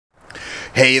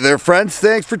Hey there friends,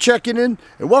 thanks for checking in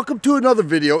and welcome to another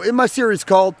video in my series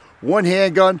called One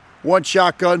Handgun, One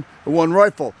Shotgun, and One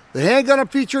Rifle. The handgun I'm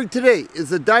featuring today is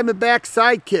the Diamondback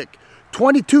Sidekick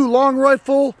 22 long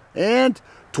rifle and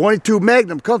 22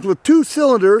 Magnum. Comes with 2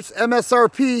 cylinders,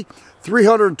 MSRP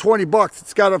 $320.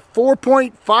 It's got a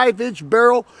 4.5 inch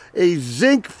barrel, a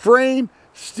zinc frame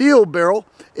steel barrel.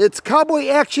 It's cowboy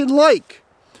action like.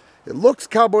 It looks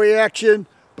cowboy action,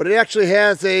 but it actually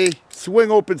has a swing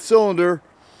open cylinder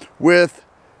with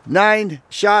 9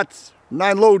 shots,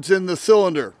 9 loads in the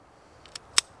cylinder.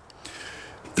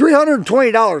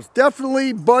 $320,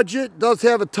 definitely budget. Does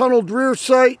have a tunneled rear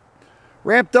sight,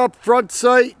 ramped up front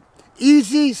sight,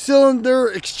 easy cylinder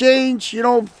exchange. You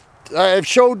know, I've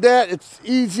showed that it's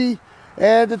easy,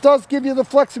 and it does give you the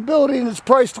flexibility, and it's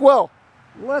priced well.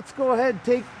 Let's go ahead and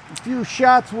take a few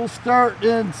shots. We'll start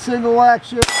in single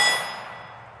action.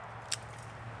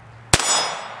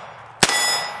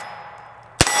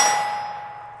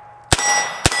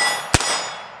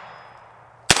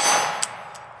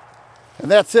 And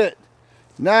that's it.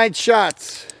 9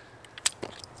 shots.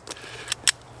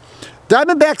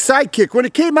 Diamondback Sidekick. When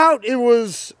it came out, it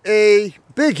was a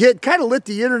big hit. Kind of lit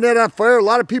the internet on fire. A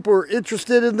lot of people were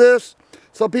interested in this.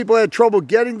 Some people had trouble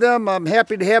getting them. I'm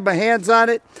happy to have my hands on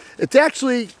it. It's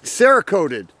actually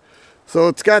Cerakoted. So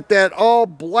it's got that all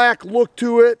black look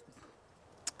to it.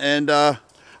 And I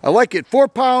like it.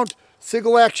 4-pound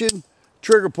single action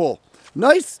trigger pull.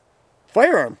 Nice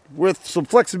firearm with some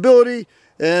flexibility,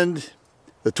 and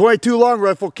the 22 long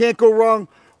rifle, can't go wrong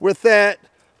with that,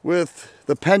 with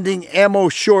the pending ammo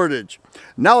shortage.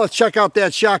 Now let's check out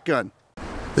that shotgun.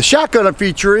 The shotgun I'm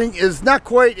featuring is not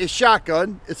quite a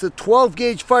shotgun. It's a 12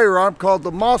 gauge firearm called the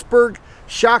Mossberg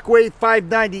Shockwave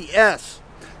 590S.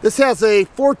 This has a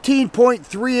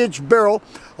 14.3 inch barrel.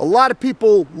 A lot of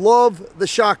people love the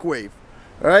Shockwave.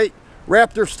 All right,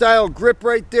 Raptor style grip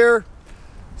right there.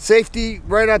 Safety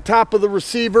right on top of the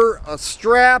receiver, a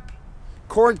strap,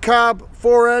 corncob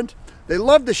forend. They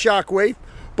love the Shockwave,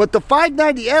 but the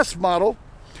 590S model,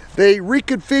 they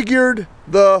reconfigured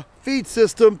the feed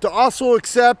system to also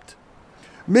accept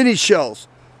mini shells.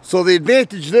 So the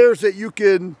advantage there is that you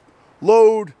can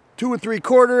load 2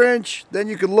 3/4 inch, then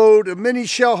you can load a mini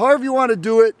shell, however you want to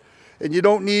do it, and you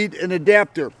don't need an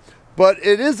adapter. But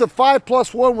it is a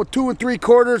 5+1 with 2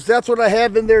 3/4. That's what I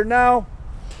have in there now,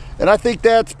 and I think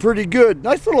that's pretty good.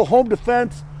 Nice little home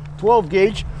defense 12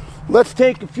 gauge. Let's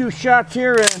take a few shots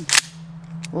here and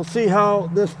we'll see how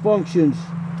this functions.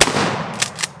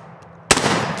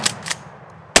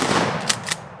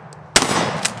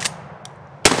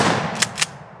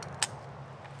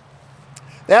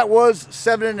 That was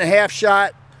 7.5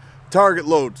 shot target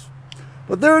loads.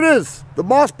 But there it is, the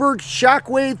Mossberg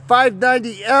Shockwave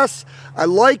 590S. I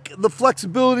like the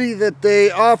flexibility that they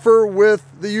offer with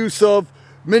the use of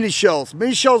mini shells.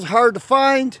 Mini shells are hard to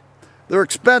find. They're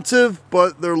expensive,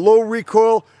 but they're low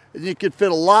recoil, and you can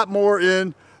fit a lot more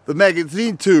in the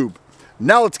magazine tube.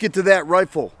 Now let's get to that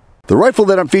rifle. The rifle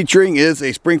that I'm featuring is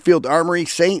a Springfield Armory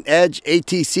Saint Edge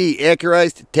ATC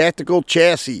accurized tactical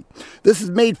chassis. This is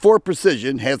made for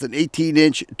precision, has an 18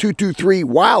 inch 223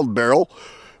 wild barrel,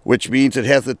 which means it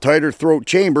has a tighter throat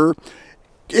chamber.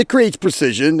 It creates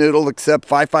precision. It'll accept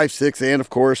 5.56 and of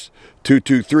course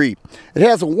 223. It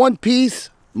has a one-piece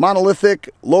monolithic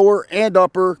lower and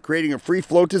upper, creating a free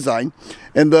float design,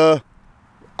 and the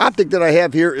optic that I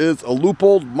have here is a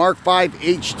Leupold Mark V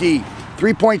HD,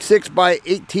 3.6 by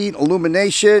 18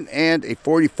 illumination and a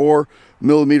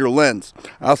 44mm lens.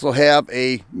 I also have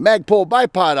a Magpul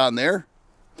bipod on there.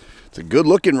 It's a good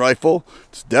looking rifle.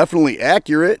 It's definitely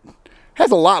accurate.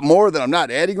 Has a lot more that I'm not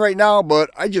adding right now, but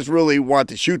I just really want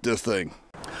to shoot this thing.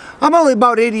 I'm only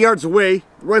about 80 yards away.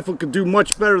 The rifle could do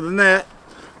much better than that.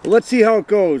 But let's see how it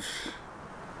goes.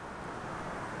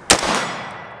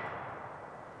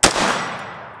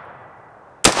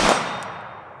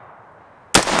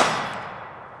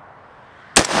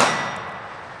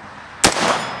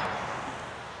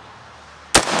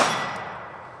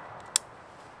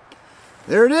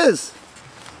 There it is.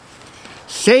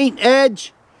 Saint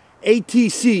Edge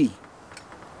ATC.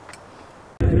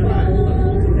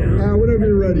 Whenever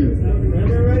you're ready.